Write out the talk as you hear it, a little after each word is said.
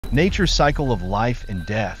Nature's cycle of life and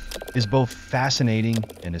death is both fascinating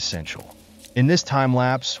and essential. In this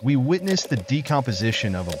time-lapse, we witness the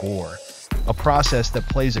decomposition of a boar, a process that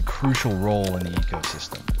plays a crucial role in the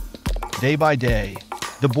ecosystem. Day by day,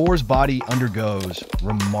 the boar's body undergoes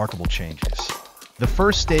remarkable changes. The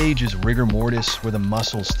first stage is rigor mortis, where the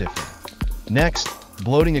muscles stiffen. Next,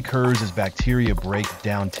 bloating occurs as bacteria break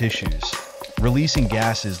down tissues, releasing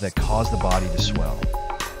gases that cause the body to swell.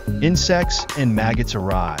 Insects and maggots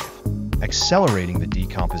arrive, accelerating the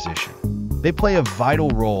decomposition. They play a vital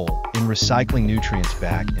role in recycling nutrients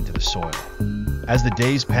back into the soil. As the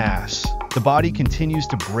days pass, the body continues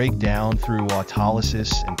to break down through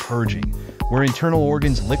autolysis and purging, where internal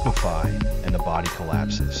organs liquefy and the body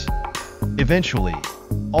collapses. Eventually,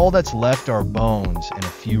 all that's left are bones and a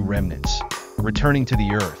few remnants, returning to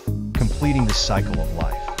the earth, completing the cycle of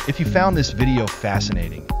life. If you found this video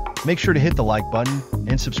fascinating, make sure to hit the like button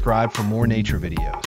and subscribe for more nature videos.